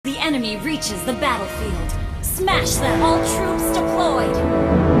enemy reaches the battlefield, smash them! All troops deployed!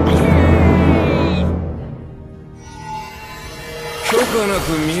 許可な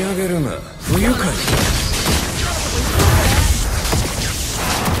く見上げるな。不愉快。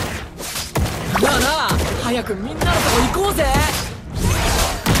なあなあ、早くみんなのとこ行こうぜ。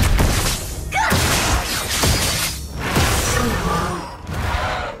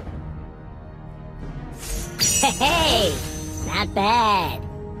Hey, not bad.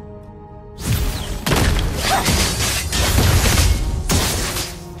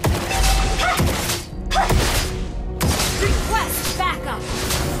 Request backup.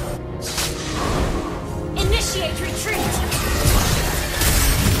 Initiate retreat.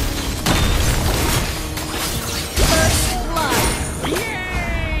 First blood.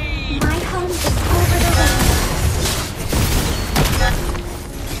 Yay! My home is over the road.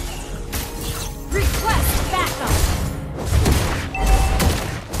 Request backup.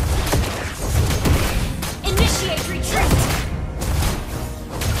 Initiate retreat.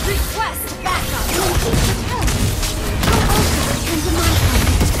 Request backup. I'll also return to my home.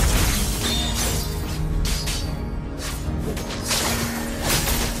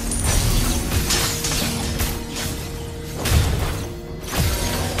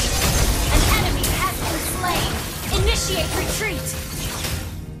 An enemy has been slain. Initiate retreat.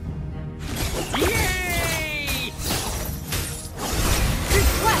 Yay!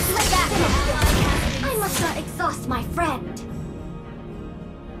 Request backup. I must not exhaust my friend.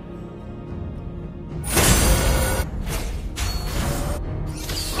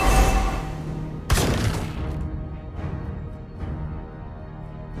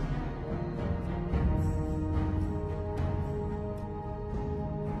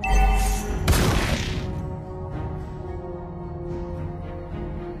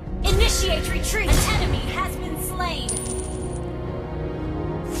 Initiate retreat. An enemy has been slain.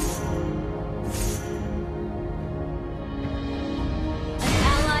 An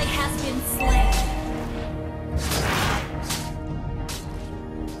ally has been slain.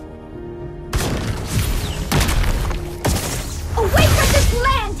 Away from this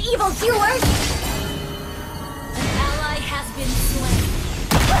land, evildoers! An ally has been slain.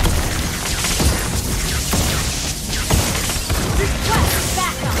 Request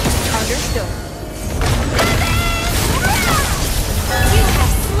backup. Understood. You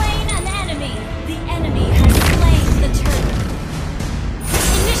have slain an enemy. The enemy has slain the turtle.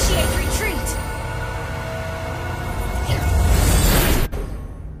 Initiate retreat.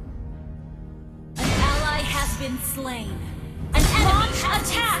 An ally has been slain. An enemy has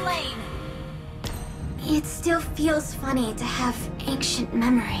been slain. It still feels funny to have ancient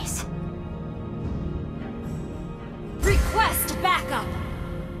memories. Request backup.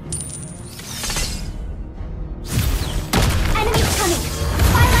 Enemy coming!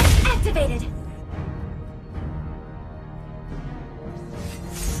 Phalanx activated!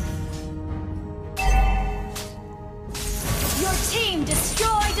 Your team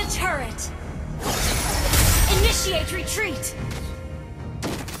destroyed a turret. Initiate retreat.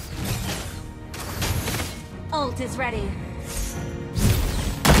 Ult is ready.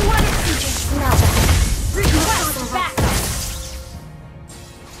 What if you just smell that? Request backup.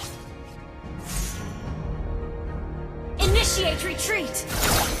 Initiate retreat.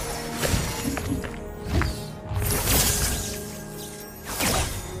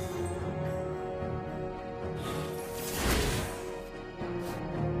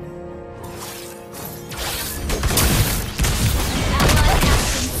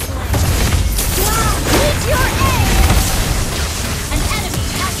 An ally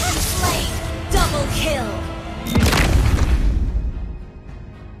has been slain. Double kill.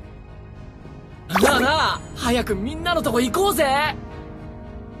 なあなあ、早くみんなのとこ行こうぜ。An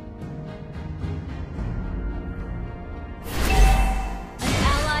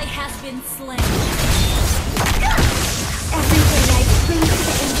ally has been slain. Every day I cling to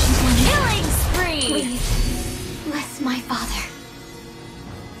the ancient one. Killing spree. Please, bless my father.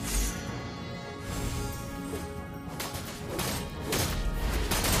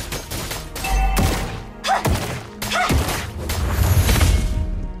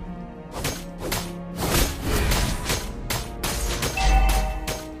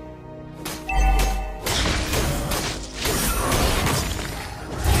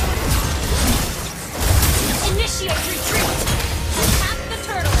 Initiate retreat. Attack the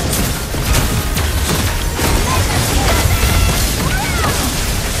turtle.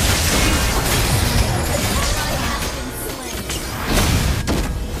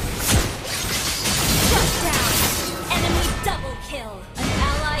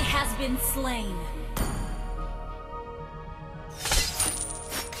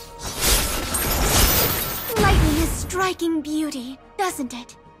 striking beauty, doesn't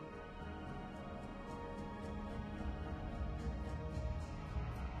it?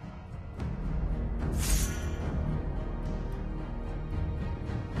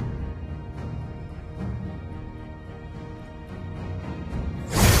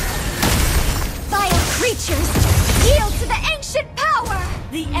 Vile creatures, yield to the ancient power!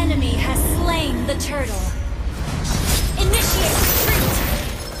 The enemy has slain the turtle. Initiate retreat!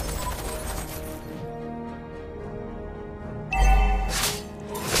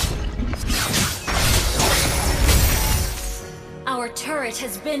 Our turret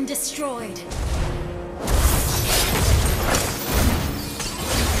has been destroyed.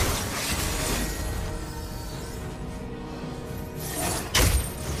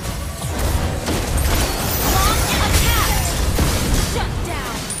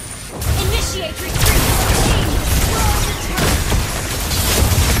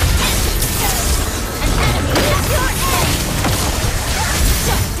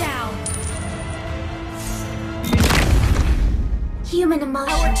 Human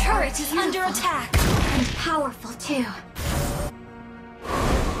emotion. Our turret is under attack. And powerful, too.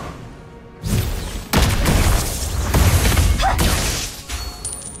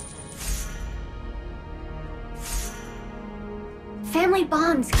 Family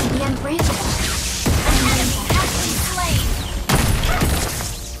bonds can be unbreakable. An enemy has been slain.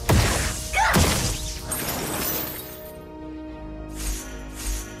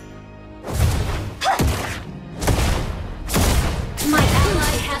 My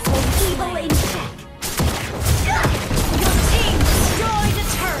ally has been evil in check. Your team destroyed a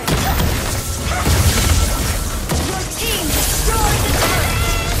turret. Your team destroyed a turret.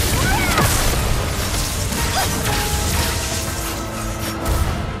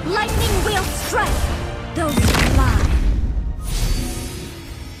 Lightning will strike those who lie.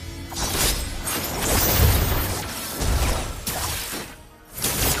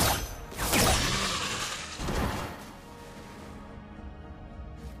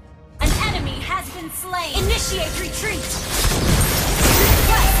 An enemy has been slain. Initiate retreat.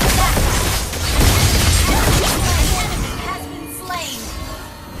 Request backup. An enemy has been slain.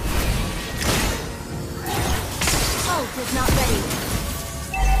 Ult is not ready.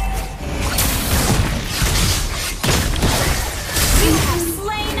 You have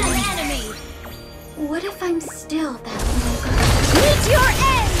slain an enemy. What if I'm still that longer? Meet your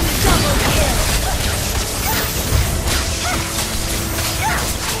end. Double kill.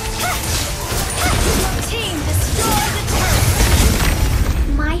 Your team destroyed the turret.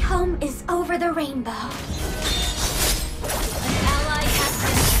 My home is over the rainbow. An ally has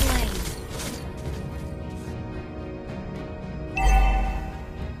been slain.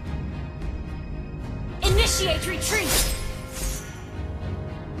 Initiate retreat.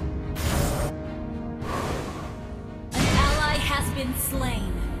 An ally has been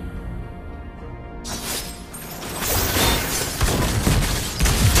slain.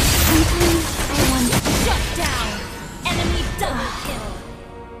 Sometimes I wonder. Shut down. Enemy double kill.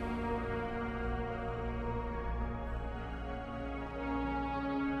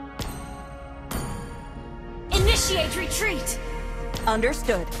 Initiate retreat.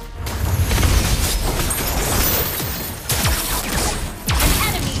 Understood. An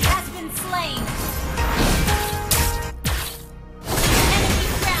enemy has been slain. Enemy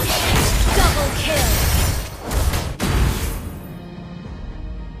rampage. Double kill.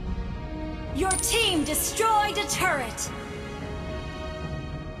 Your team destroyed a turret.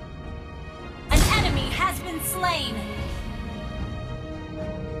 An enemy has been slain.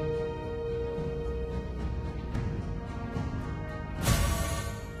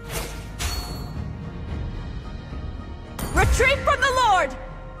 Retreat from the Lord!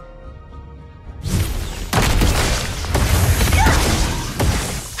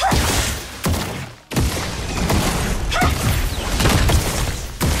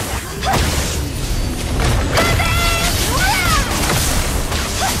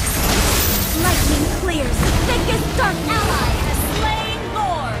 Lightning clears thickest dark Ally has slain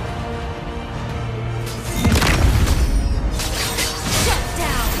Lord. Shut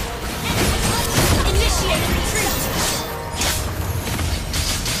down. Initiate retreat.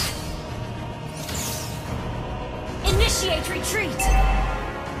 Initiate retreat.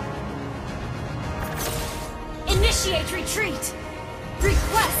 Initiate retreat.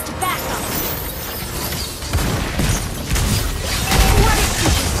 Request backup.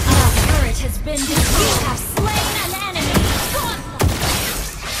 Our turret has been destroyed. You have slain an enemy.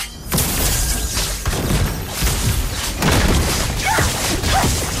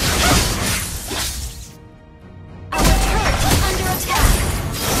 Our turret is under attack.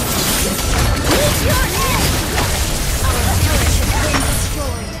 Meet your end.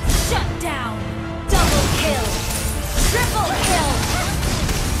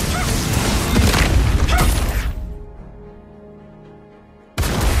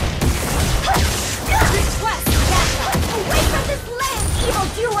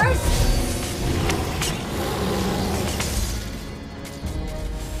 evildoers!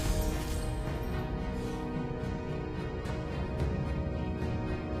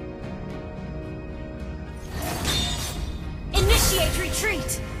 Initiate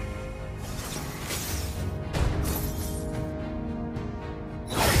retreat!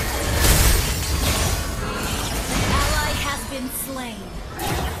 Ally has been slain.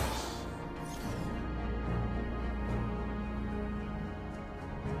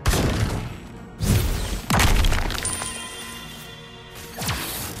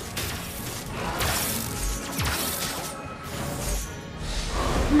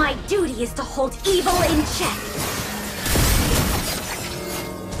 My duty is to hold evil in check.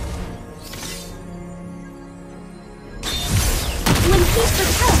 When peace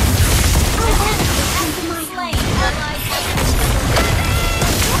returns, I'll come to my Slain. home. Ally has been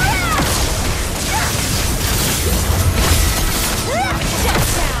shut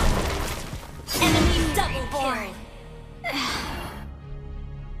down. Enemy double kill.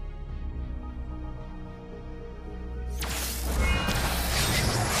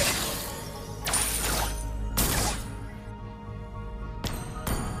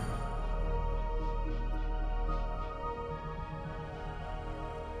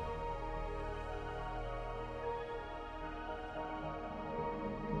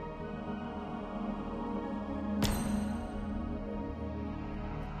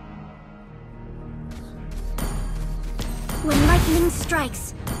 When lightning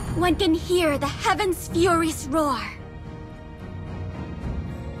strikes, one can hear the heavens' furious roar.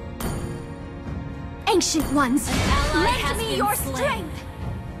 Ancient ones, ally lend has me been your slain. strength!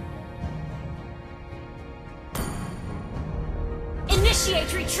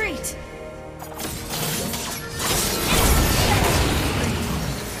 Initiate retreat!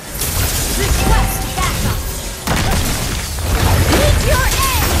 Request backup! Meet your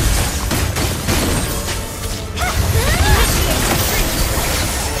end! Initiate retreat!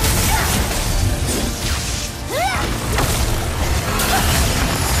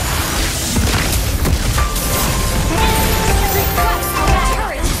 Request backup!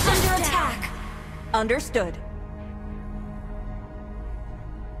 Turret is under attack! Understood.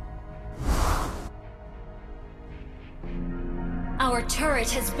 Our turret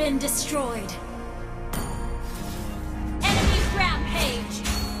has been destroyed. Enemy rampage!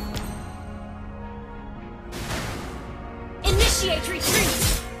 Initiate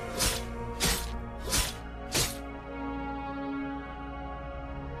retreat!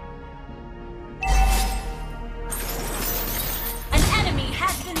 An enemy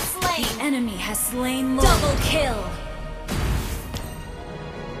has been slain! The enemy has slain Lord. Double kill!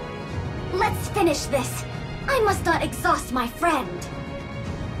 Let's finish this. I must not exhaust my friend.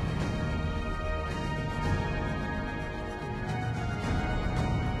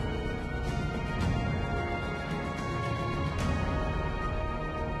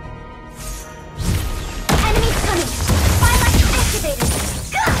 Enemy coming! Twilight activated!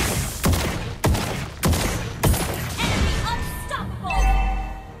 Gah! Enemy unstoppable!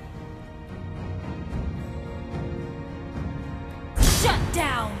 Shut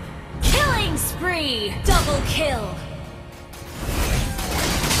down! Killing spree! Double kill!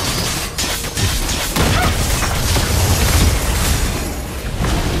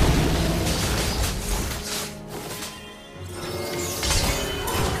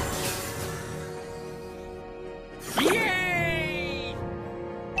 Yay!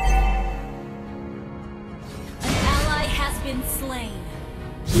 An ally has been slain.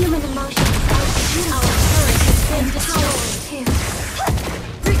 Human emotions are Our turret has been destroyed. too.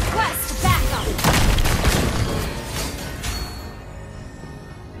 Request backup!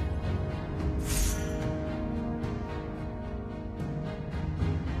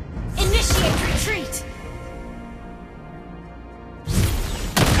 Initiate retreat!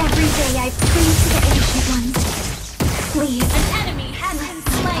 Every day I pray to the ancient ones. Please. An enemy has been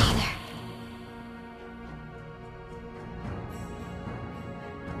slain!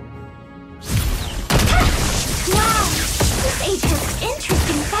 Wow! This age has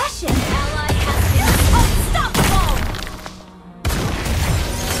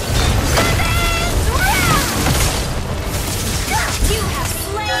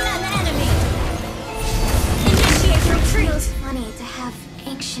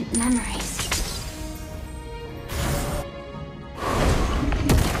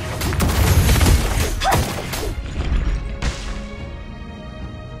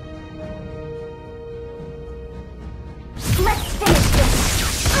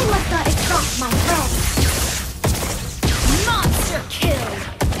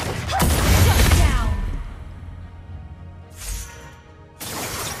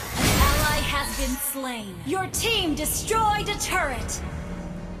slain. Your team destroyed a turret.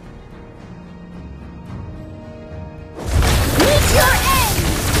 Meet your end!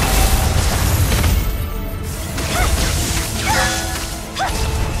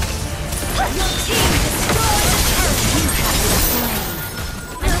 Your team destroyed a turret. You have been slain.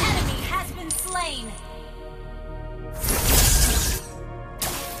 An enemy has been slain.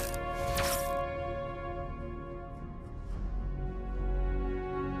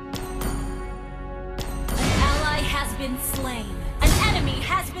 Been slain. An enemy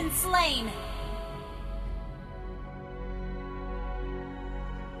has been slain.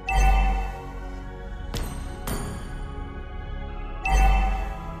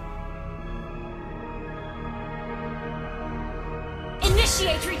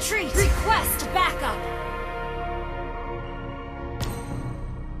 Initiate retreat. Request backup.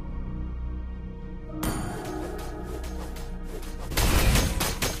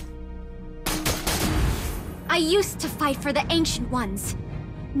 I used to fight for the Ancient Ones.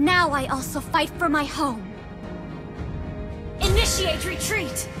 Now I also fight for my home. Initiate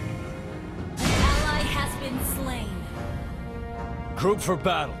retreat! An ally has been slain. Group for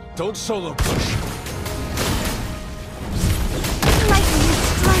battle. Don't solo push. Lightning is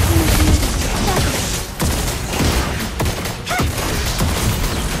striking at me.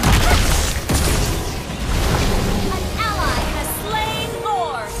 An ally has slain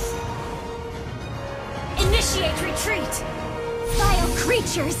Lord. Initiate retreat! Vile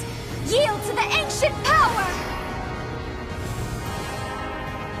creatures, yield to the ancient power!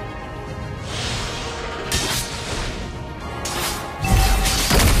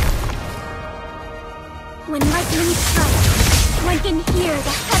 When lightning strikes, one can hear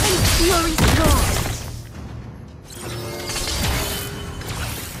the heaven's furies roar.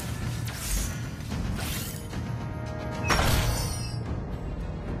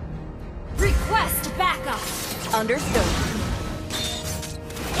 Request backup! Understood.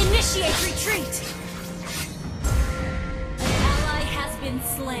 Initiate retreat! An ally has been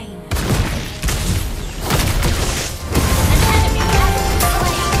slain. An enemy has been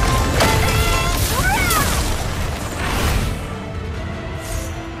slain.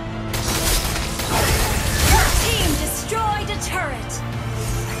 Your team destroyed a turret.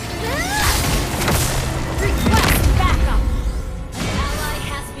 Request backup! An ally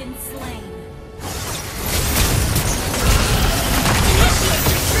has been slain.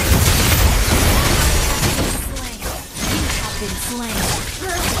 Been slain.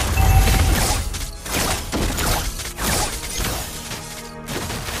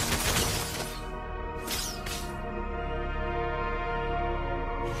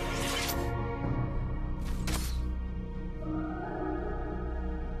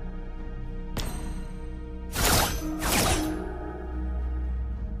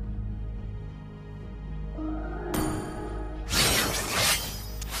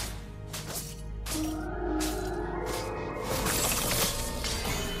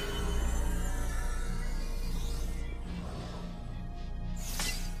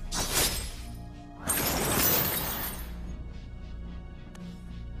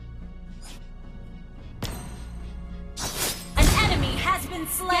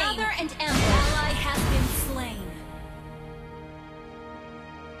 Slain. Gather and ambush. Ally has been slain.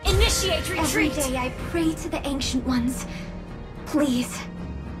 Initiate retreat. Every day I pray to the Ancient Ones. Please,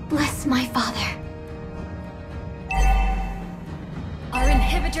 bless my father. Our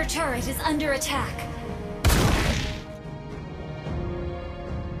inhibitor turret is under attack.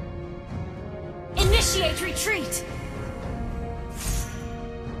 Initiate retreat.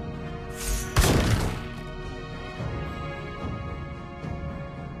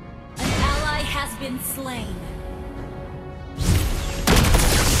 Been slain.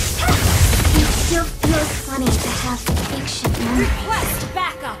 It still feels funny to have the ancient memories. Request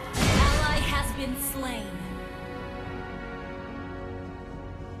backup! An ally has been slain.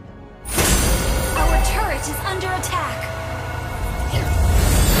 Our turret is under attack.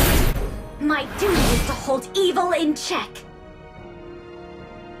 My duty is to hold evil in check.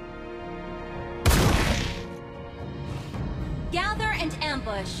 Gather and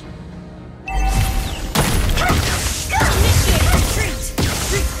ambush. Initiate retreat!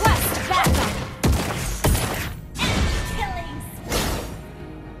 Request backup! Enemy killings!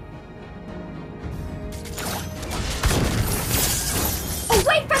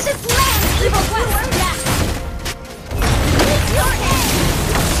 Away from this land, evil Request backup! Meet your end!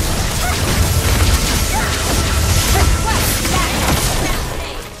 Request backup!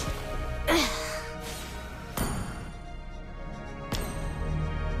 Rampage!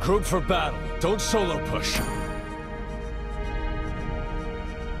 Group for battle. Don't solo push.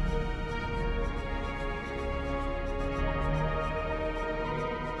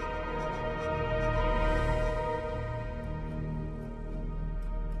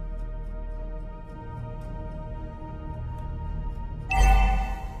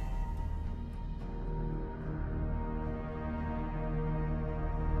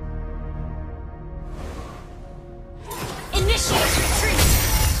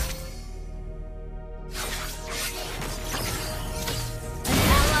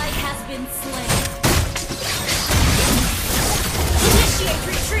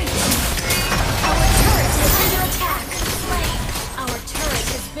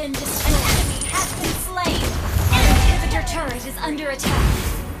 been destroyed. An enemy has been slain. An inhibitor turret is under attack.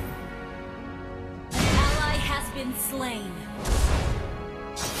 An ally has been slain.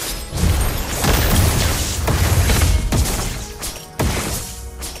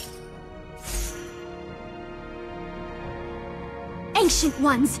 Ancient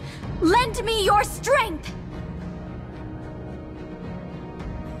ones, lend me your strength!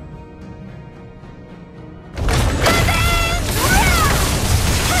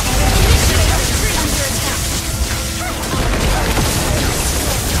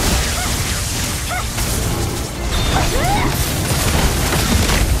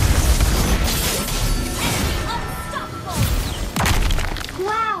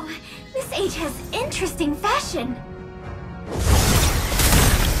 Wow, this age has interesting fashion.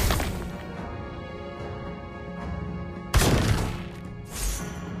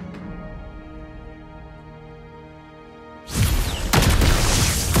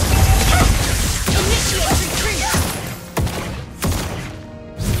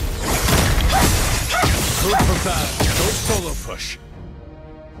 Don't solo push.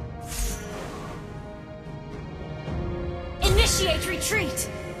 Initiate retreat.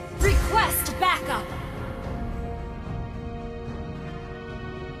 Request backup.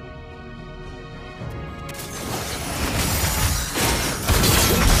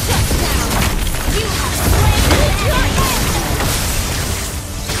 Shut down. You have slain your enemy.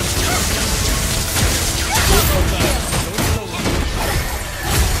 Double kill.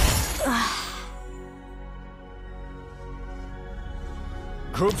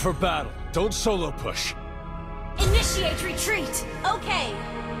 Group for battle. Don't solo push. Initiate retreat. Okay.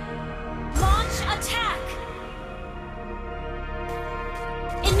 Launch attack.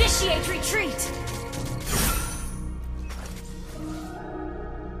 Initiate retreat.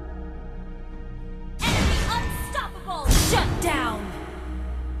 Enemy unstoppable. Shut down.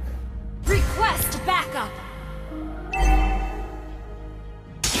 Request backup.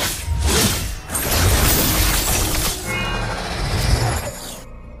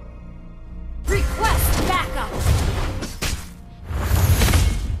 Request backup.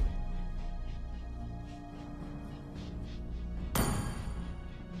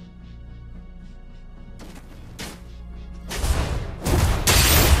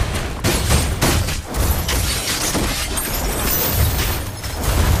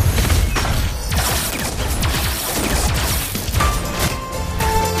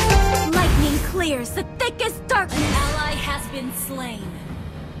 Lightning clears the thickest darkness. An ally has been slain.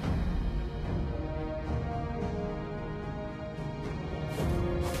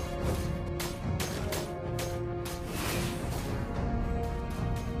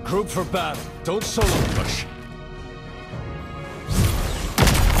 Group for battle. Don't solo push.